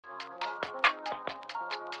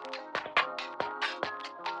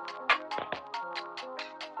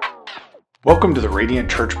Welcome to the Radiant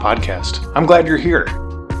Church Podcast. I'm glad you're here.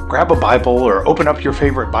 Grab a Bible or open up your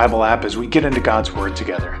favorite Bible app as we get into God's Word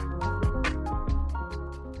together.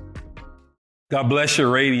 God bless you,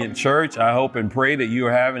 Radiant Church. I hope and pray that you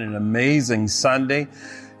are having an amazing Sunday.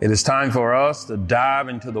 It is time for us to dive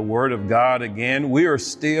into the Word of God again. We are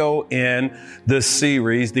still in this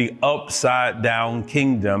series, The Upside Down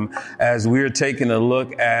Kingdom, as we're taking a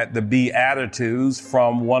look at the Beatitudes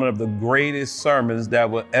from one of the greatest sermons that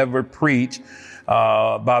were ever preached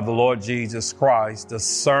by the Lord Jesus Christ, the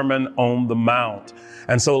Sermon on the Mount.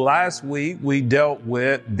 And so last week we dealt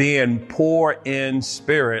with being poor in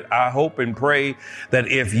spirit. I hope and pray that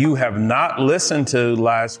if you have not listened to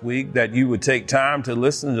last week, that you would take time to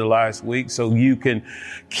listen to last week so you can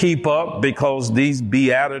keep up, because these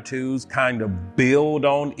Beatitudes kind of build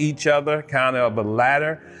on each other, kind of a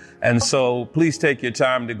ladder. And so please take your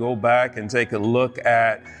time to go back and take a look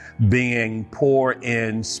at being poor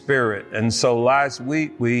in spirit. And so last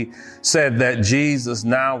week we said that Jesus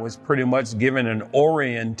now is pretty much giving an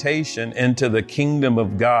orientation into the kingdom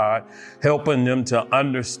of God, helping them to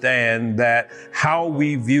understand that how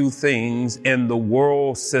we view things in the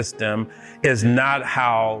world system is not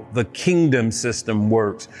how the kingdom system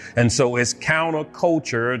works. And so it's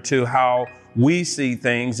counterculture to how we see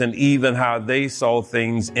things and even how they saw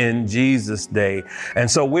things in Jesus' day.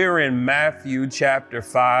 And so we're in Matthew chapter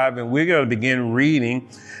 5, and we're going to begin reading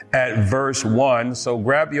at verse 1. So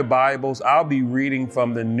grab your Bibles. I'll be reading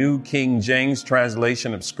from the New King James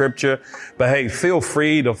translation of Scripture. But hey, feel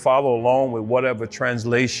free to follow along with whatever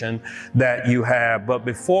translation that you have. But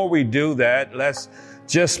before we do that, let's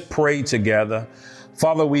just pray together.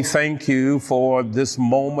 Father, we thank you for this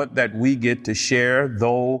moment that we get to share,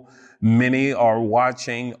 though many are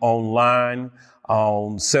watching online,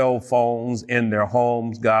 on cell phones, in their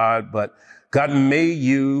homes, God. But God, may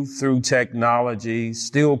you, through technology,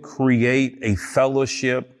 still create a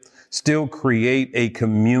fellowship, still create a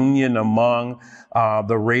communion among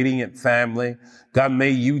the Radiant family. God, may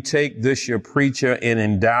you take this, your preacher, and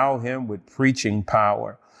endow him with preaching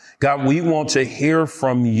power. God, we want to hear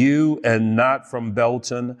from you and not from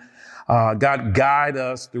Belton. God, guide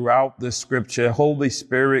us throughout the scripture. Holy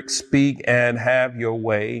Spirit, speak and have your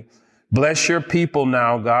way. Bless your people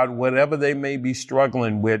now, God, whatever they may be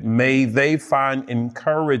struggling with. May they find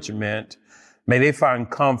encouragement. May they find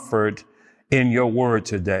comfort in your word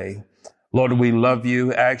today. Lord, we love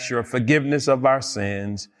you. Ask your forgiveness of our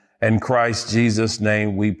sins. In Christ Jesus'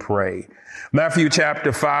 name we pray. Matthew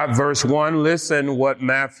chapter 5, verse 1. Listen what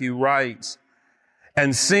Matthew writes.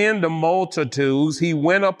 And seeing the multitudes, he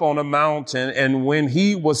went up on a mountain, and when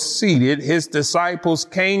he was seated, his disciples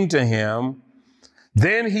came to him.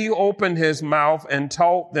 Then he opened his mouth and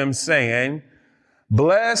taught them, saying,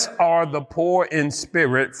 Blessed are the poor in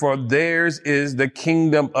spirit, for theirs is the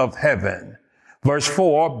kingdom of heaven. Verse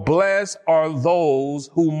 4, Blessed are those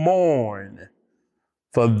who mourn,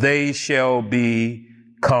 for they shall be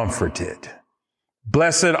comforted.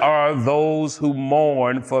 Blessed are those who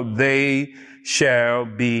mourn, for they shall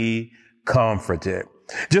be comforted.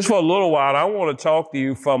 Just for a little while, I want to talk to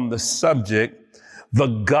you from the subject, the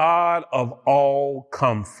God of all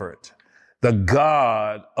comfort. The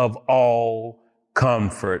God of all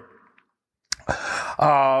comfort.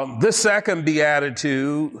 This second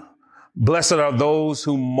beatitude, blessed are those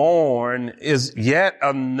who mourn, is yet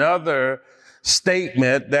another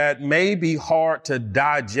statement that may be hard to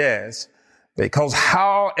digest, because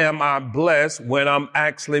how am I blessed when I'm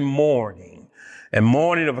actually mourning? And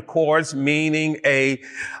mourning, of course, meaning a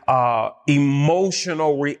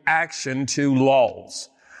emotional reaction to loss.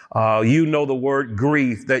 You know the word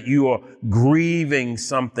grief, that you are grieving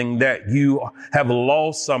something, that you have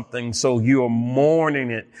lost something, so you are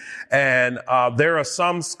mourning it. And there are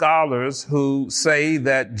some scholars who say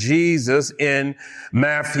that Jesus in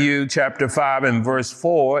Matthew chapter 5 and verse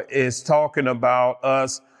 4 is talking about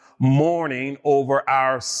us mourning over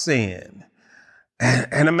our sin.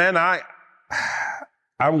 And man,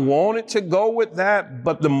 I wanted to go with that,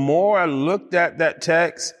 but the more I looked at that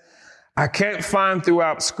text, I can't find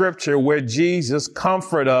throughout Scripture where Jesus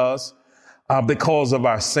comforts us because of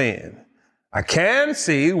our sin. I can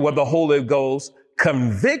see where the Holy Ghost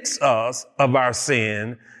convicts us of our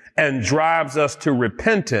sin and drives us to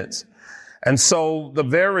repentance. And so the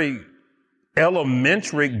very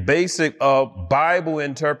elementary basic of Bible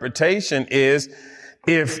interpretation is,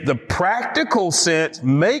 if the practical sense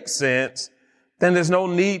makes sense, then there's no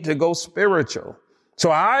need to go spiritual. So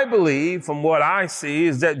I believe, from what I see,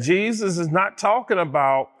 is that Jesus is not talking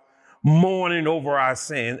about mourning over our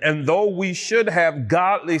sin. And though we should have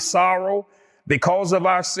godly sorrow because of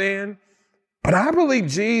our sin, but I believe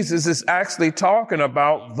Jesus is actually talking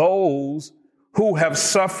about those who have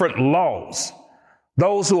suffered loss,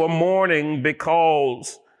 those who are mourning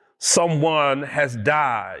because someone has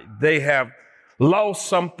died. They have lost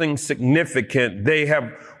something significant. They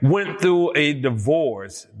have went through a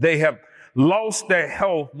divorce. They have lost their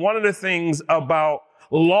health. One of the things about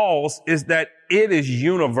loss is that it is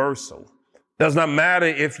universal. Does not matter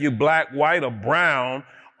if you're black, white, or brown.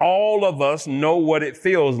 All of us know what it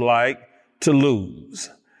feels like to lose.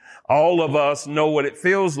 All of us know what it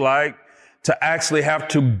feels like to actually have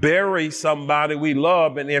to bury somebody we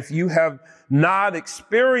love. And if you have not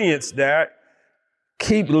experienced that,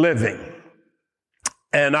 keep living.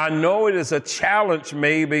 And I know it is a challenge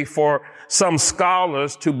maybe for some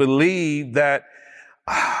scholars to believe that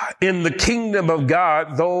in the kingdom of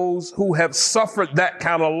God, those who have suffered that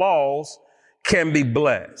kind of loss can be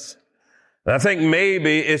blessed. And I think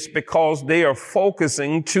maybe it's because they are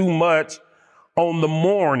focusing too much on the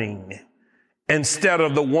mourning instead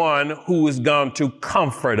of the one who is going to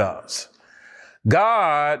comfort us.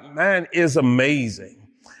 God, man, is amazing.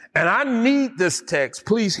 And I need this text.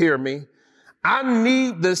 Please hear me. I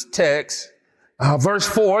need this text, verse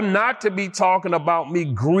 4, not to be talking about me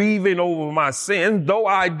grieving over my sins, though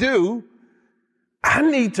I do. I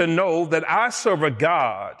need to know that I serve a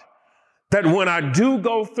God that when I do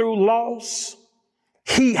go through loss,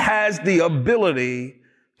 he has the ability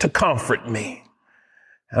to comfort me.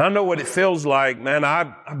 And I know what it feels like, man.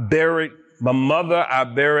 I buried my mother. I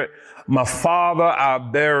buried my father. I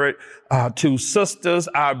buried 2 sisters.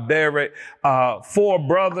 I buried 4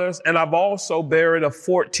 brothers. And I've also buried a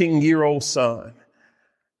 14-year-old son.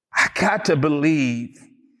 I got to believe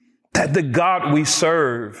that the God we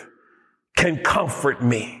serve can comfort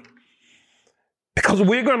me. Because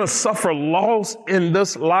we're going to suffer loss in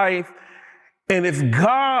this life. And if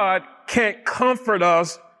God can't comfort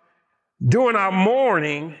us during our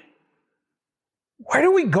mourning, where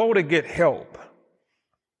do we go to get help?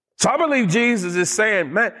 So I believe Jesus is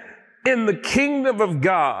saying, man, in the kingdom of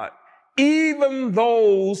God, even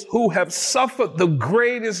those who have suffered the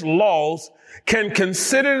greatest loss can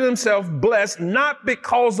consider themselves blessed, not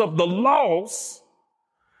because of the loss,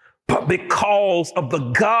 but because of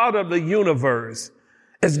the God of the universe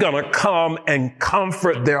is going to come and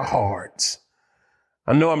comfort their hearts.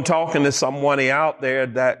 I know I'm talking to somebody out there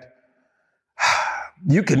that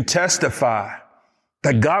you can testify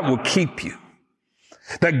that God will keep you,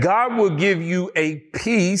 that God will give you a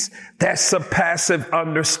peace that surpasses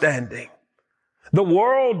understanding. The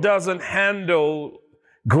world doesn't handle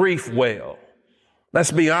grief well.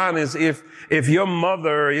 Let's be honest. If your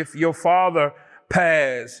mother, if your father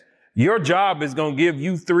passed, your job is going to give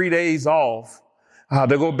you 3 days off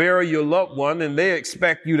to go bury your loved one, and they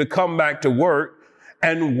expect you to come back to work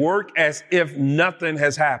and work as if nothing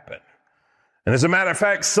has happened. And as a matter of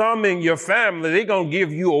fact, some in your family, they're going to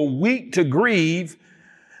give you a week to grieve.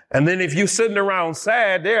 And then if you're sitting around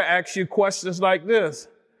sad, they'll ask you questions like this.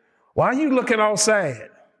 Why are you looking all sad?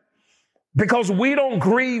 Because we don't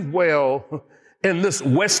grieve well in this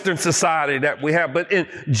Western society that we have. But in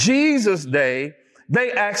Jesus' day,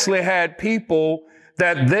 they actually had people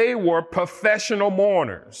that they were professional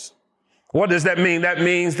mourners. What does that mean? That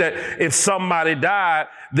means that if somebody died,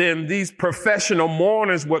 then these professional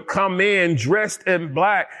mourners would come in dressed in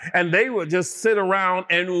black, and they would just sit around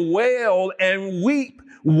and wail and weep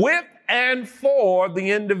with and for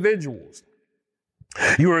the individuals.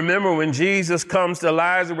 You remember when Jesus comes to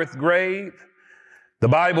Lazarus' grave, the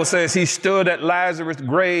Bible says he stood at Lazarus'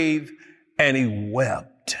 grave and he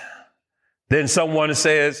wept. Then someone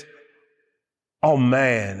says, oh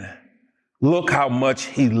man, look how much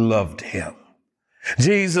he loved him.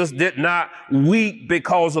 Jesus did not weep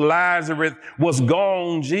because Lazarus was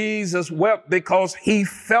gone. Jesus wept because he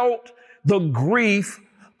felt the grief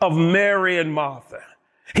of Mary and Martha.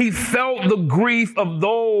 He felt the grief of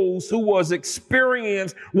those who was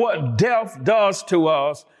experiencing what death does to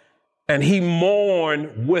us, and he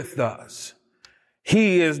mourned with us.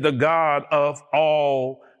 He is the God of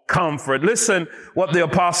all comfort. Listen what the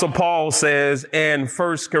Apostle Paul says in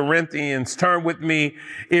 1 Corinthians. Turn with me,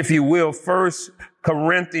 if you will, 1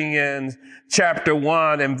 Corinthians chapter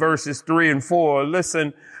 1 and verses 3 and 4.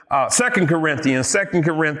 Listen, 2 Corinthians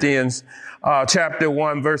chapter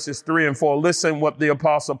 1 verses 3 and 4. Listen what the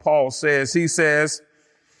Apostle Paul says. He says,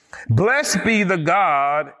 blessed be the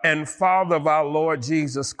God and Father of our Lord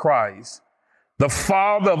Jesus Christ, the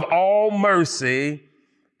Father of all mercy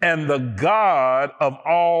and the God of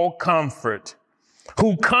all comfort,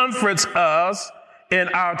 who comforts us in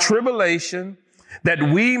our tribulation, that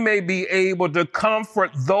we may be able to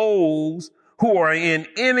comfort those who are in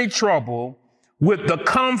any trouble with the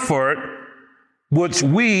comfort which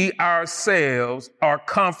we ourselves are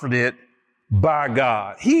comforted by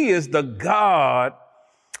God. He is the God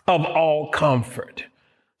of all comfort.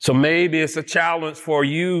 So maybe it's a challenge for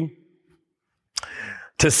you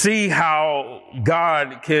to see how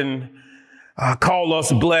God can call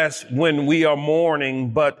us blessed when we are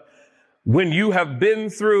mourning. But when you have been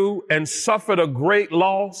through and suffered a great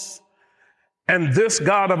loss, and this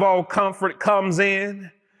God of all comfort comes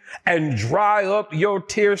in and dry up your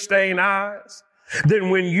tear-stained eyes, then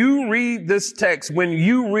when you read this text, when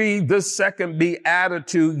you read this second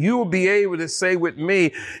beatitude, you'll be able to say with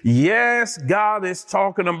me, yes, God is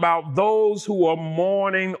talking about those who are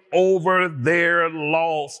mourning over their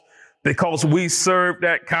loss, because we serve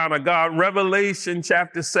that kind of God. Revelation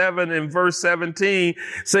chapter 7 and verse 17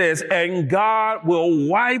 says, and God will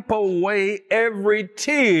wipe away every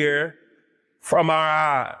tear from our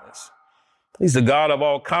eyes. He's the God of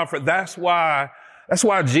all comfort. That's why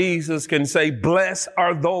Jesus can say, blessed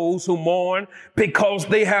are those who mourn, because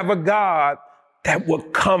they have a God that will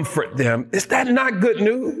comfort them. Is that not good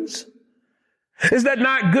news? Is that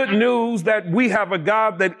not good news that we have a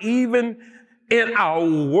God that even in our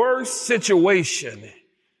worst situation,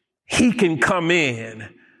 he can come in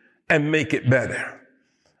and make it better?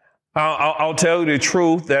 I'll tell you the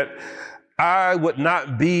truth that I would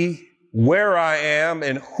not be where I am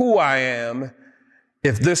and who I am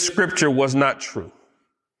if this scripture was not true.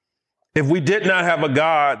 If we did not have a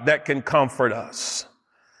God that can comfort us,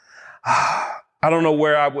 I don't know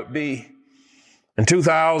where I would be. In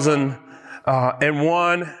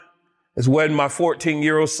 2001 is when my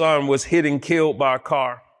 14-year-old son was hit and killed by a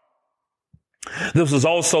car. This was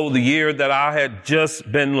also the year that I had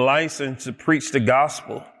just been licensed to preach the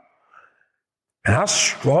gospel. And I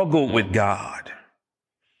struggled with God.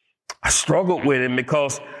 I struggled with him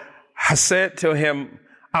because I said to him,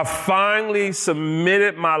 I finally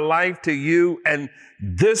submitted my life to you, and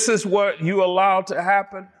this is what you allowed to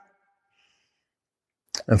happen.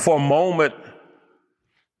 And for a moment,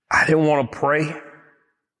 I didn't want to pray.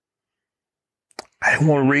 I didn't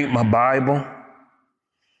want to read my Bible.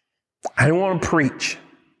 I didn't want to preach.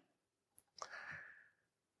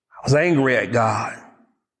 I was angry at God.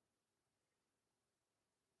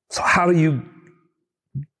 So how do you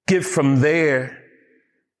get from there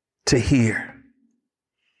to here?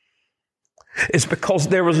 It's because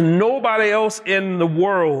there was nobody else in the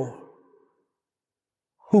world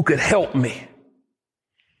who could help me.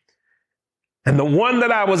 And the one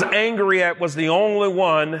that I was angry at was the only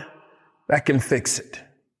one that can fix it.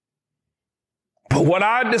 But what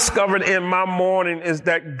I discovered in my mourning is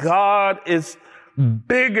that God is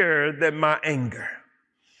bigger than my anger.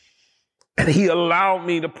 And he allowed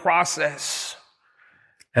me to process.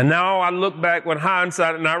 And now I look back with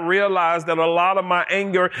hindsight and I realize that a lot of my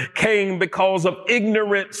anger came because of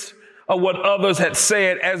ignorance of what others had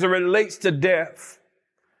said as it relates to death.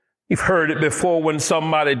 You've heard it before when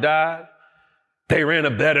somebody died. They were in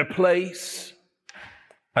a better place.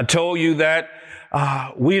 I told you that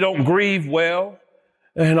we don't grieve well.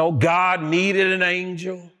 You know, God needed an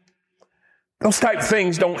angel. Those type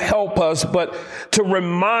things don't help us, but to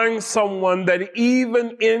remind someone that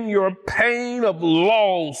even in your pain of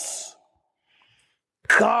loss,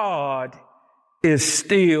 God is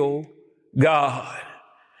still God.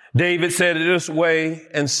 David said it this way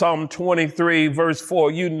in Psalm 23, verse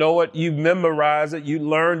 4. You know it, you memorized it, you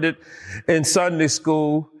learned it in Sunday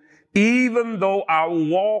school. Even though I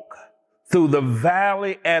walk through the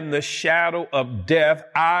valley and the shadow of death,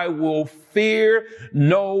 I will fear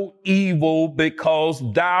no evil, because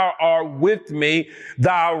thou art with me.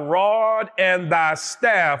 Thy rod and thy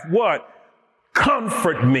staff, what?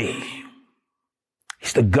 Comfort me.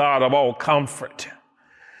 He's the God of all comfort.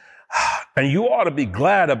 And you ought to be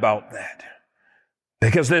glad about that,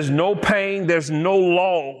 because there's no pain, there's no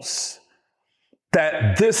loss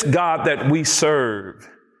that this God that we serve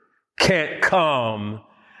can't come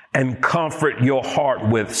and comfort your heart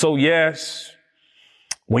with. So yes,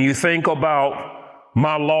 when you think about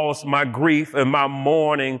my loss, my grief, and my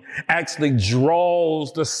mourning actually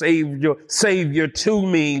draws the Savior to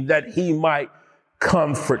me that he might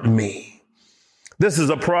comfort me. This is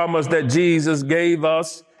a promise that Jesus gave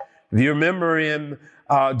us. If you remember in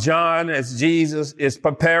John, as Jesus is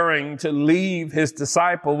preparing to leave his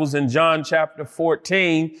disciples in John chapter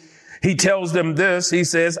 14, he tells them this. He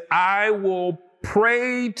says, I will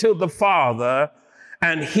pray to the Father,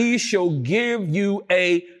 and he shall give you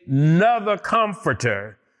another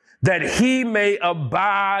comforter, that he may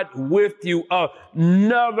abide with you.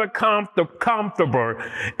 Another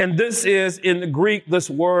comforter. And this is in the Greek, this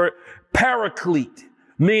word paraclete,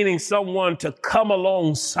 meaning someone to come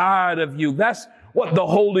alongside of you. That's what the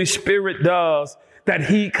Holy Spirit does, that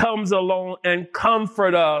he comes along and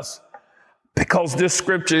comfort us, because this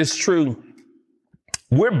scripture is true.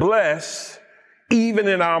 We're blessed even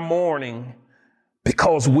in our mourning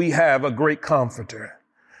because we have a great comforter.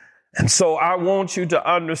 And so I want you to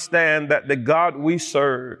understand that the God we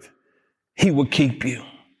serve, he will keep you.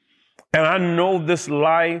 And I know this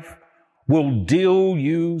life will deal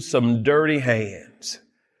you some dirty hands.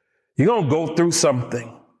 You're going to go through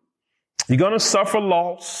something. You're going to suffer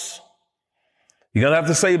loss. You're going to have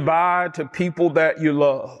to say bye to people that you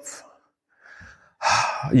love.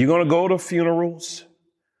 You're going to go to funerals.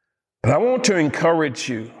 But I want to encourage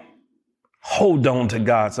you, hold on to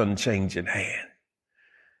God's unchanging hand.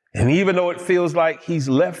 And even though it feels like he's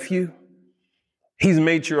left you, he's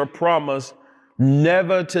made you a promise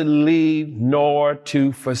never to leave nor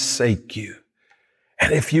to forsake you.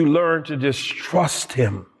 And if you learn to just trust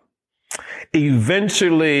him,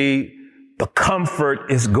 eventually the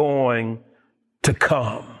comfort is going to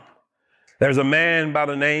come. There's a man by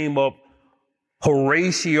the name of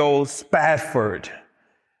Horatio Spafford.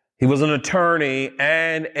 He was an attorney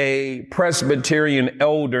and a Presbyterian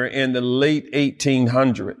elder in the late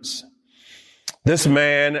 1800s. This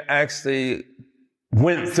man actually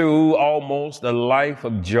went through almost the life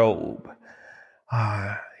of Job.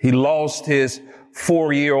 He lost his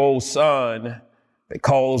 4-year-old son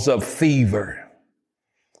because of fever.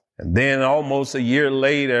 And then almost a year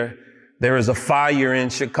later, there is a fire in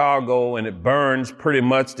Chicago and it burns pretty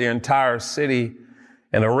much the entire city.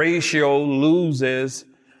 And Horatio loses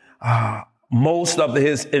most of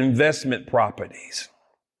his investment properties.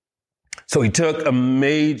 So he took a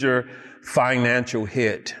major financial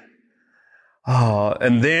hit.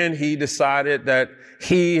 And then he decided that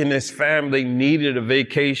he and his family needed a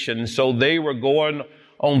vacation. So they were going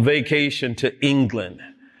on vacation to England.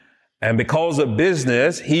 And because of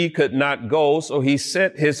business, he could not go. So he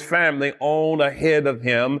sent his family on ahead of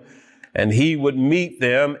him, and he would meet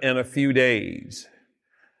them in a few days.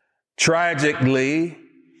 Tragically,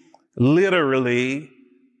 literally,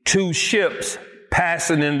 2 ships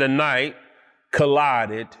passing in the night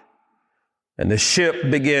collided, and the ship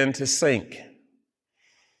began to sink.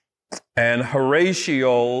 And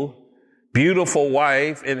Horatio's beautiful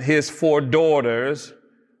wife and his 4 daughters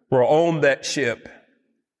were on that ship,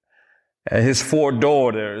 and his 4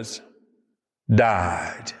 daughters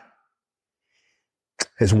died.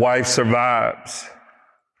 His wife survives.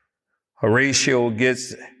 Horatio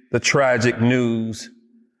gets the tragic news,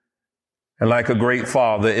 and like a great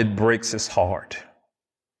father, it breaks his heart.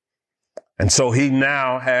 And so he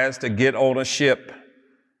now has to get on a ship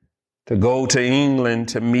to go to England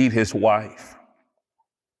to meet his wife.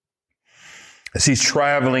 As he's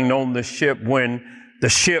traveling on the ship, when the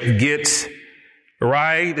ship gets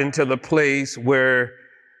right into the place where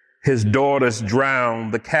his daughters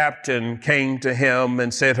drowned, the captain came to him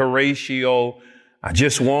and said, Horatio, I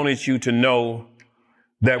just wanted you to know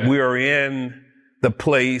that we are in the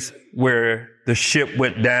place where the ship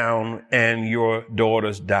went down and your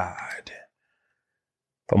daughters died.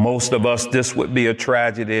 For most of us, this would be a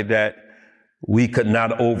tragedy that we could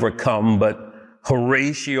not overcome, but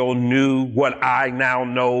Horatio knew what I now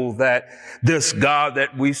know, that this God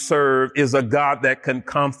that we serve is a God that can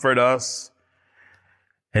comfort us.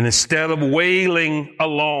 And instead of wailing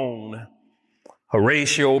alone,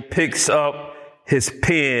 Horatio picks up his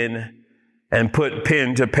pen and put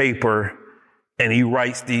pen to paper, and he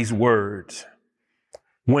writes these words.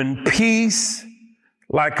 When peace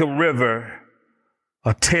like a river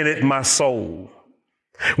attended my soul,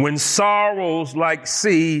 when sorrows like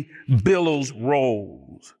sea billows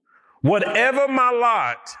rolls, whatever my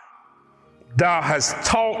lot, thou hast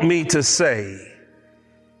taught me to say,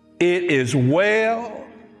 it is well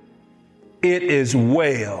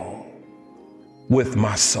with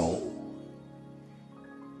my soul.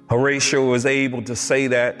 Horatio was able to say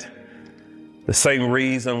that, the same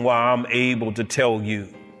reason why I'm able to tell you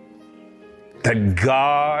that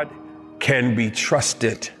God can be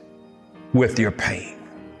trusted with your pain.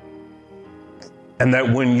 And that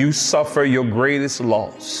when you suffer your greatest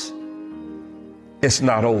loss, it's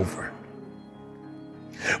not over.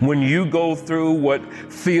 When you go through what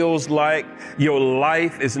feels like your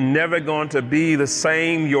life is never going to be the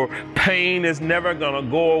same, your pain is never going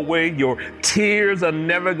to go away, your tears are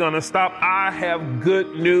never going to stop, I have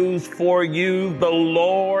good news for you. The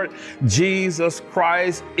Lord Jesus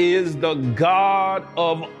Christ is the God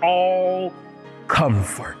of all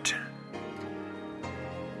comfort.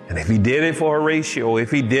 And if he did it for Horatio,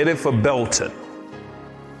 if he did it for Belton,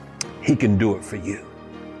 he can do it for you.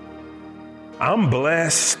 I'm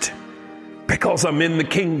blessed because I'm in the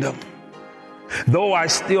kingdom. Though I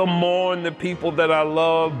still mourn the people that I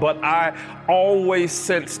love, but I always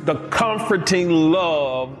sense the comforting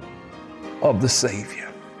love of the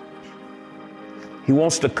Savior. He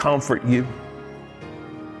wants to comfort you.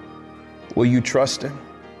 Will you trust him?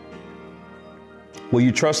 Will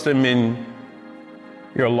you trust him in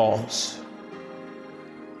your loss?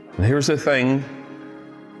 And here's the thing.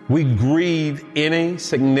 We grieve any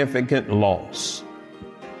significant loss.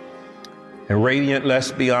 And Radiant,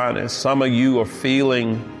 let's be honest, some of you are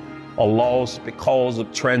feeling a loss because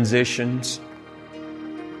of transitions,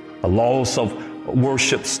 a loss of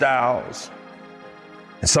worship styles.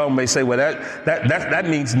 And some may say, well, that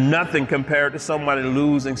means nothing compared to somebody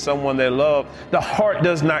losing someone they love. The heart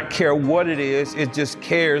does not care what it is. It just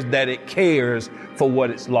cares that it cares for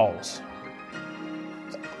what it's lost.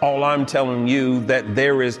 All I'm telling you that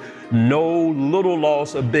there is no little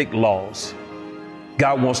loss or big loss.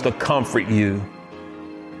 God wants to comfort you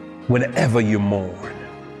whenever you mourn.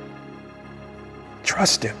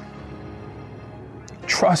 Trust him.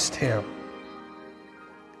 Trust him.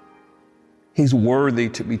 He's worthy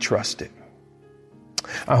to be trusted.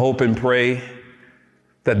 I hope and pray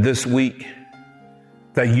that this week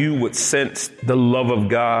that you would sense the love of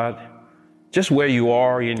God just where you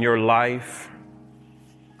are in your life,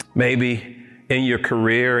 maybe in your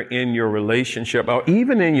career, in your relationship, or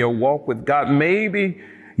even in your walk with God. Maybe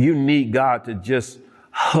you need God to just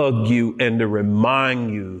hug you and to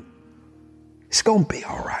remind you it's going to be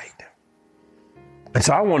all right. And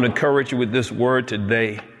so I want to encourage you with this word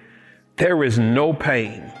today. There is no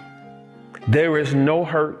pain. There is no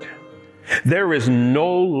hurt. There is no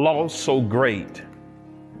loss so great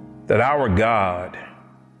that our God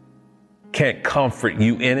can't comfort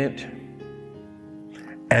you in it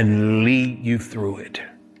and lead you through it.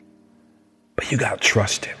 But you got to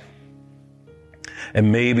trust him.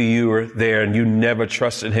 And maybe you are there and you never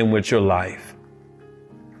trusted him with your life.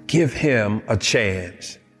 Give him a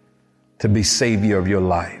chance to be Savior of your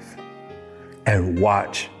life and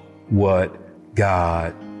watch what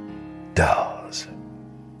God does.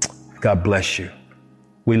 God bless you.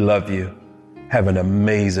 We love you. Have an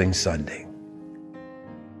amazing Sunday.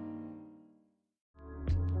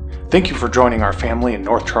 Thank you for joining our family in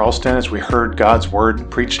North Charleston as we heard God's Word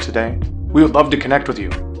preached today. We would love to connect with you.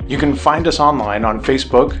 You can find us online on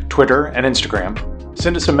Facebook, Twitter, and Instagram.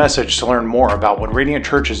 Send us a message to learn more about what Radiant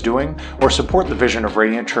Church is doing or support the vision of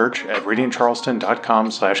Radiant Church at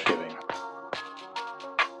radiantcharleston.com/giving.